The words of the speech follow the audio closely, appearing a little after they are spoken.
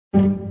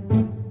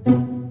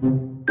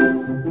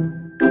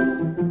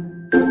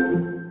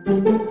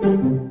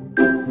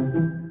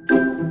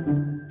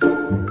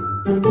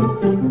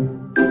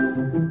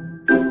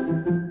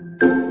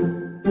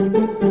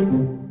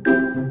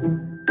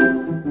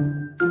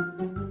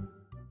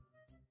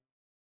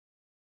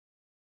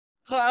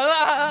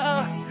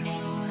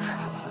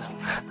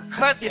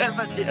慢点，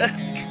慢点。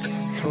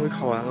终于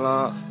考完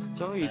了，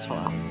终于考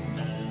完了，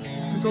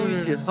终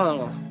于解放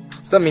了。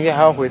但明天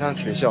还要回趟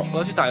学校。我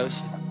要去打游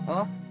戏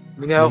啊！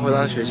明天还要回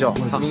趟学校。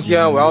明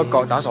天我要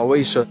搞打扫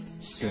卫生。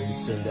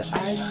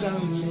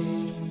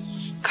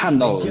看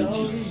到了已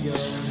经。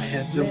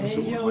真不是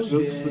我，我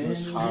是自己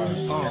擦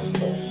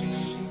走。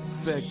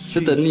就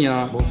等你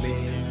啊！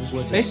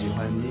哎，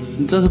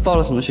你这是报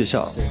了什么学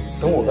校？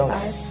等我干嘛？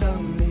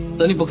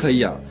等你不可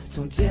以啊！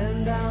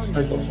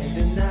快走！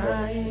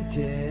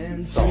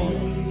早。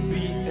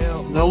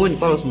然后问你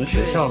报了什么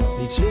学校呢？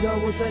你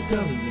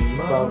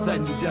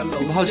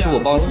不好奇我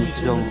报了什么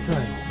学校吗？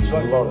你说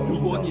你报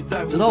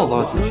的？知道我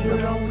报了什么学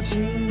校？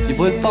你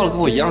不会报了跟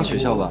我一样的学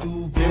校吧？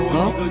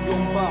啊！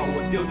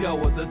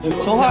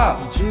说话！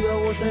是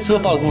不是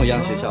报了跟我一样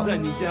的学校？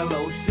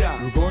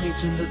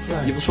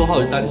你不说话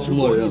我就当你是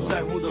默认了。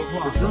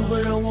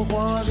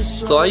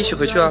走啊，一起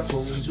回去啊！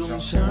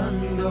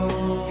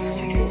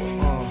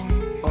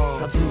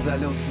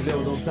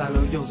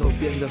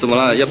怎么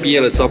了？要毕业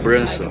了，早不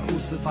认识了。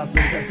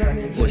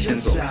我先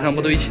走，平常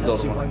不都一起走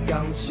的吗？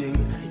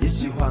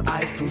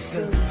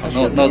好，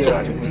那我走。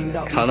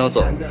好，那我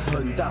走。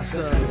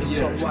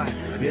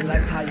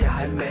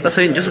那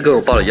所以你就是跟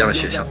我报了一样的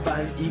学校，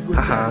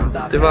哈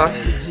哈，对吧？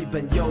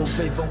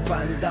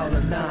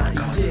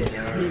告诉你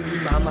啊，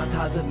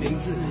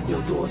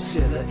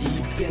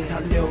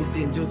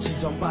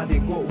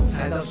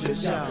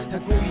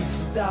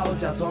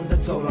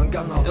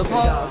刘聪，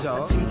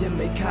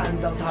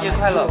毕业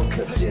快乐！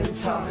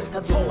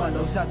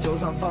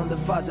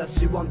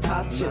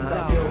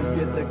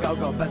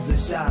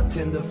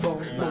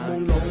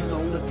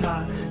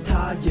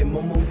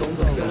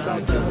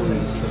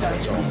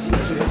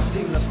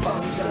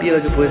毕业了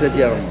就不会再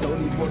见了吗？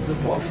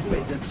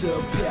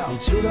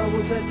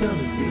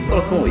报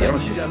了跟我一样的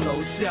学校。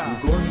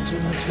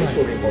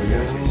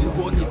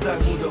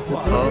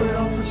好，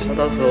那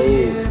到时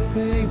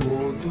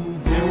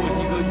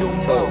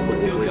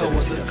候叫我会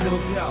不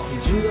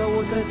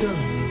会再见？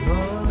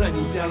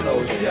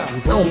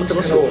那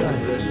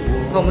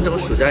我们整个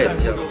暑假也不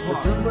见了。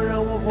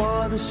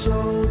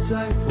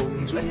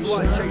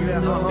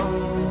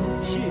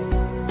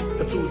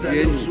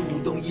约你，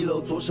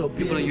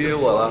你不能约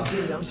我了。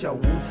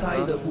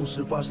的故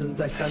事发生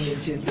在3年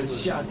前的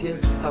夏天，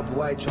他不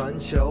爱传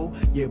球，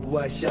也不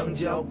爱香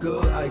蕉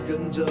哥，爱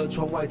跟着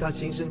窗外，他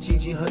轻声轻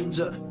轻哼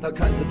着。他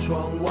看着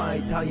窗外，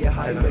他也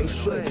还没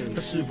睡。他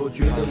是否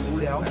觉得无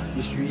聊，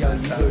也需要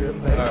一个人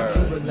陪。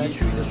书本来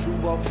去的书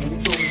包不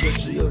动的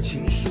只有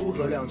情书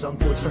和2张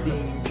过期电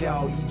影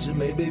票，一直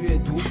没被阅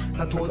读。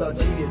他拖到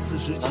7点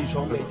40起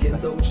床，每天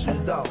都迟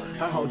到。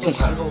还好这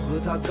时候和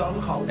他刚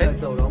好在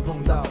走廊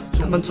碰到。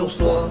他们就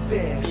说毕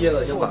业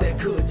了要把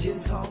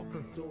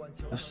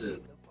就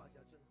是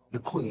你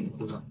扣你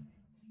裤上，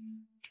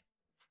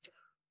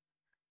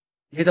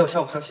你可以在我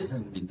校服上写上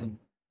你的名字吗？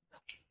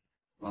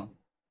啊，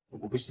我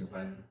不喜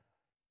欢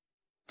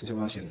在校服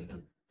上写名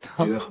字，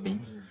觉得很明。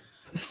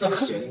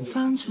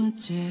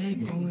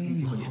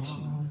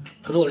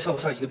可是我的校服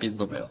上一个鼻子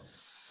都没有。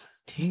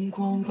那名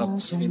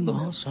字都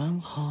没有，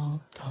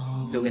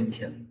留给你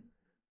填。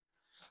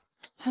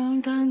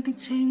香丹的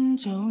清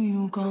早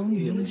要講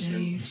遠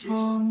地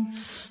方，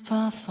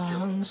花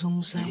瓣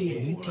送細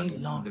雨跌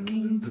落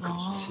肩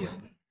膀。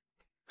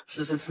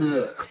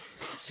是。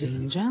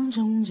成長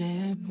中這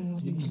般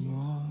我，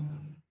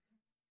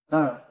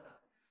當然。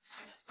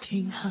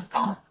天黑黑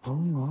抱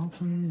我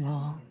分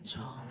臥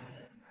床，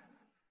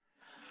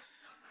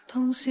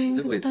通宵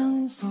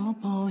燈火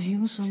播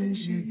曉送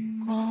月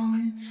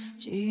光，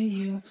只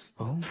要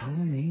抱抱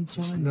你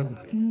在無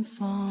邊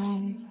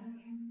放。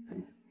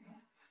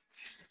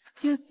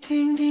一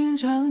天天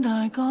長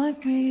大改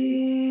變，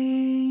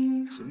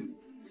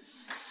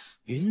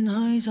遠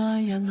去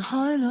在人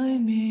海裏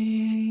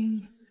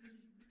面，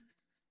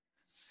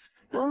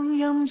光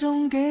陰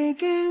中幾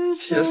經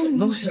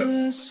風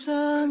雪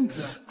霜，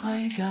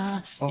盔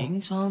甲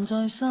仍藏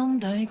在心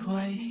底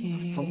虧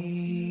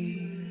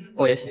欠。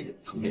我也寫一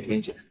個，也可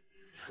以寫。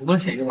我不能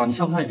寫一個嗎？你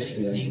校服上也寫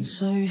了。年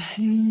歲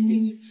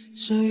輕，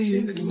歲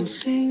月無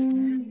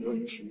聲。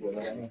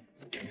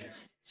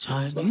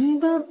才明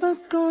白不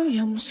該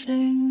任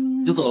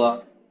性。你就走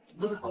了？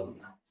這是考慮。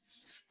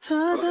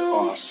他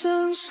的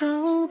雙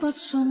手不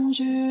信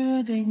注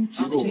定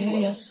這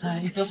一世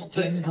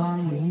天光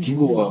滿經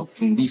過我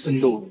努力奮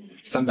鬥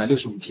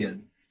365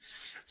天，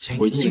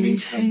我一定能給你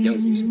看一樣的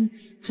東西。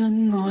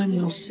真愛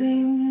無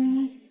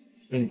聲。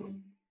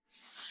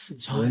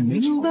才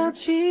明白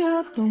此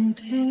刻動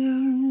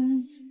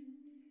聽。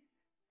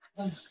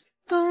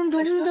當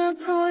懂得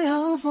開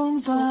口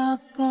方發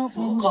覺夢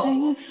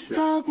醒，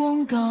花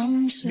光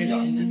感性。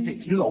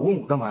你老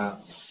問我幹嘛呀？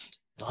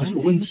還是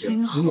有問題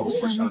啊？你老問我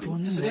啥？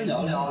隨便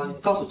聊聊啊，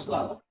告訴出來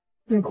了。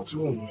那搞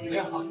錯了，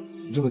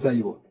你這麼在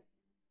意我？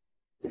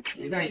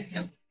沒在意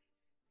你。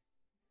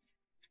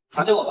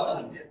還對我吧，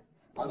上天，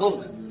打夠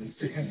了沒？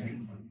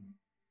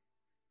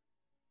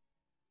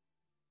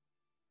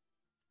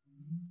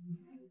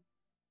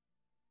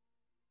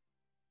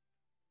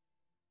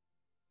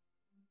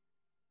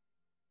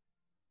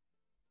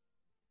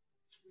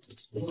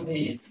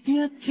一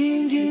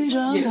天天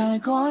長大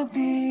改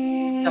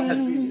變，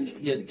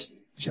遠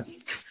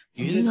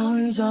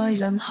去在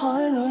人海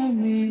裡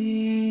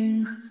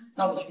面。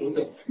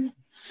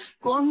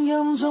光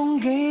陰中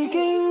幾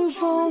經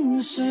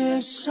風雪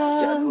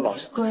霜，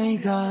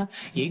歸家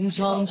仍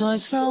藏在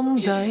心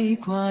底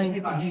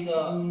歸邊。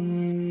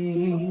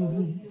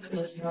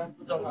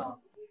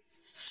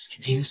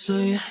年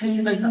歲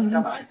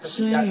輕，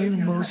歲月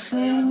無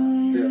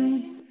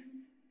聲，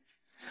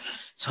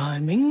才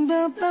明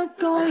白不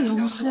該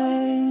用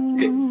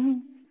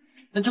聲。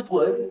他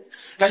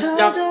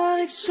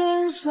的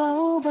雙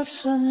手不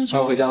信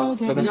做到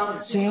的這一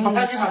世，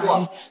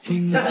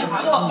定會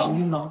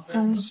雨落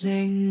風聲。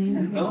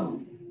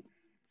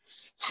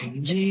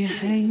情意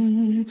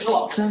輕，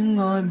真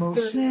愛無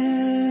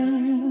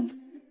聲，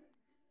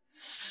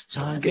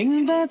才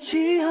明白此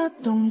刻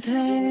動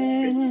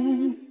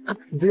聽。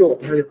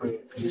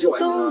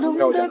當懂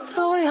得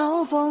開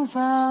口方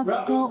法，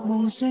覺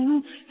夢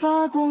醒，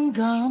花光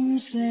感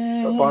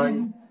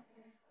性。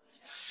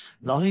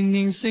來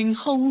凝成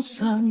空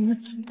神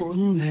本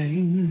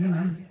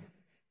領，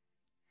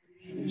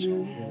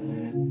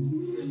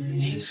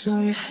年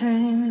歲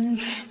輕，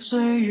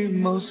歲月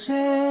無聲，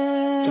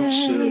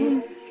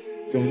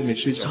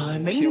才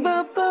明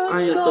白不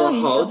該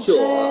有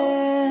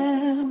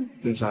聲。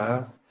等啥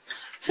呀？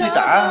你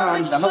答案啊！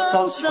你咱们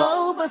着急了，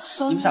你不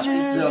想自己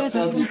资料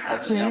交给考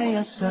试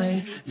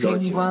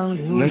吗？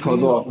能考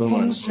多少分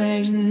吗？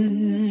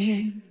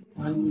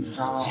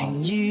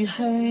情意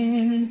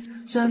輕，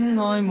真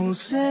愛無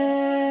聲，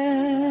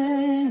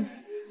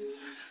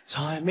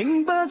才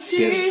明白此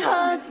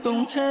刻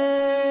動聽。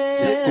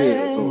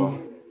對，走吧，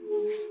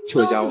去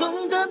我家玩。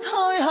懂得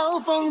開口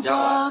方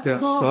法，覺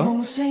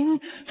夢醒，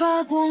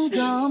花光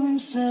感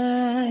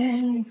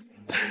性。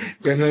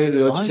剛才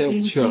聊之前我不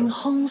去了，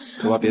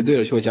走吧，別對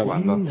了，去我家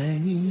玩吧。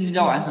去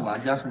家玩什麼？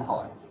你家有什麼好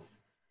玩？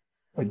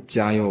我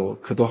家有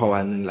可多好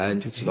玩的，你來了你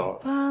就知道了。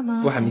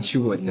不過還沒去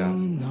過我家。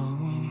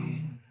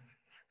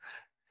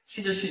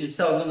去就去，你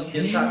笑得那麼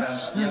奸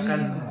詐，你要幹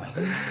什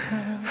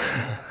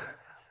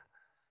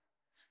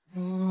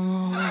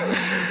麼？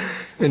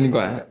那你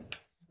管，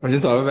我先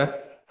走了呗。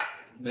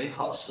沒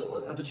好事，我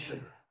才不去。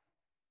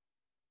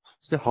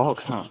這好好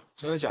看啊！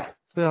真的假的？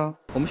對啊，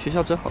我們學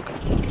校真好看。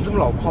你怎麼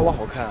老誇我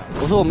好看啊？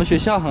我說我們學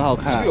校很好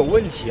看。是不是有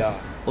問題啊？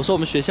我說我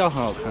們學校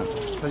很好看。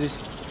那就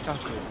行，下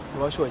次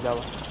我要去我家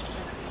吧。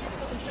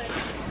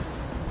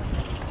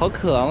好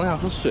渴啊！我想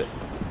喝水。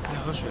你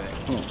想喝水？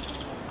嗯。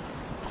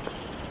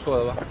喝我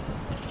的吧。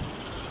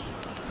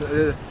我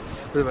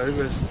得把这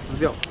个撕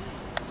掉。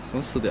什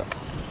麼撕掉？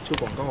就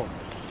廣告。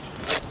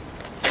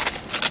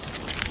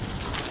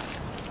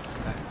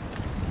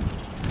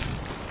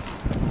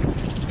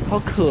好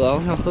渴啊！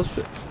我想喝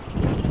水。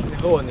你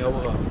喝我，你喝不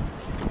喝？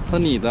喝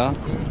你的。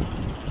嗯。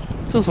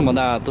这有什麼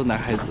的？都男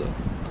孩子。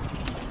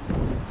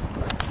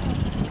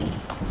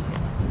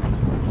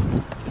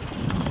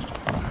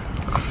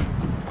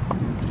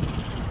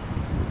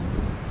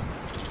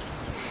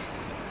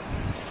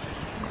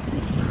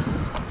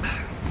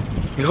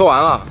你喝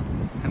完了？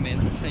还没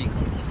呢，剩一口。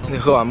你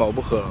喝完吧，我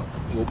不喝了。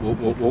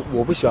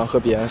我不喜欢喝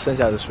别人剩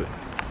下的水。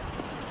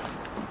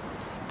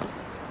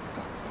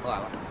喝完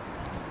了。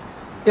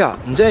呀，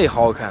你这也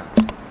好好看。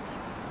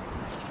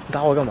你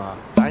打我干嘛？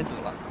打你怎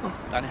么了？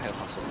打你还有话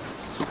说？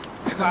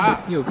啊！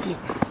你有病！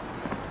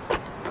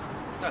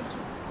站住！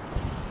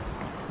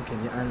你肯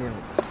定暗恋我。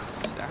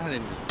谁暗恋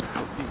你？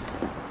有病！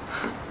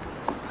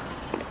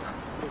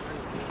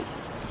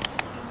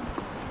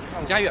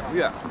你家远不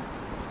远？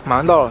马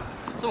上到了。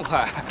这么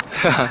快？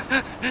对啊。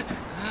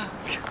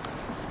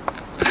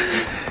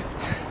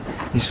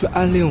你是不是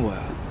暗恋我呀？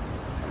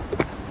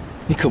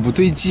你可不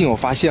对劲，我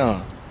发现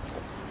了。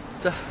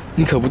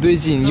你可不对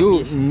劲，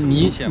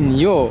你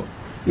又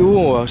问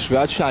我暑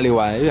假去哪里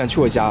玩，又想去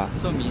我家。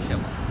这么明显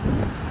吗？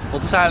我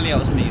不是暗恋，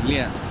我是明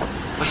恋。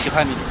我喜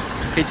欢你，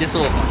可以接受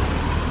我吗？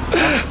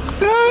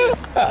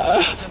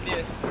兄弟，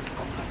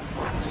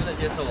你不能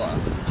接受我？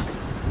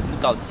你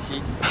搞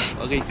基，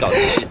我给你搞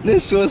基。那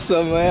说什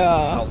么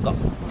呀？搞。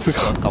不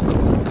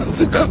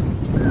搞。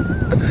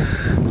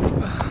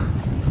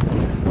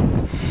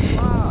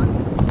哇，好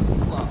舒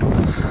服啊！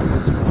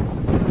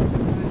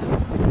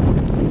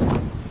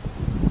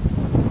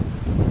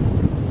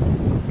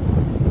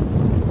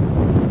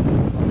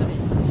这里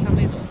像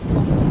那种匆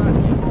匆那年。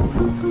匆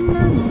匆那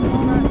年，走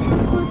马经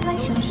过太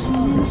少10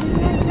年，只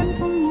爱看同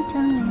一张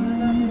脸，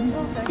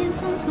便匆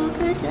促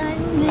刻下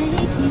有每一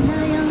季那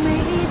样美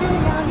丽的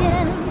谣言。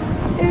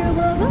日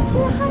过歌曲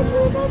还值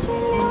得眷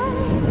恋。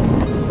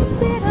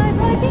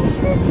太平是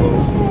界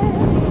限，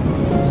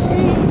谁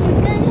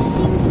甘心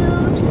就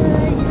这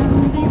样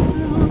彼此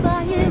无法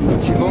言。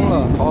起风了，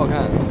好好看。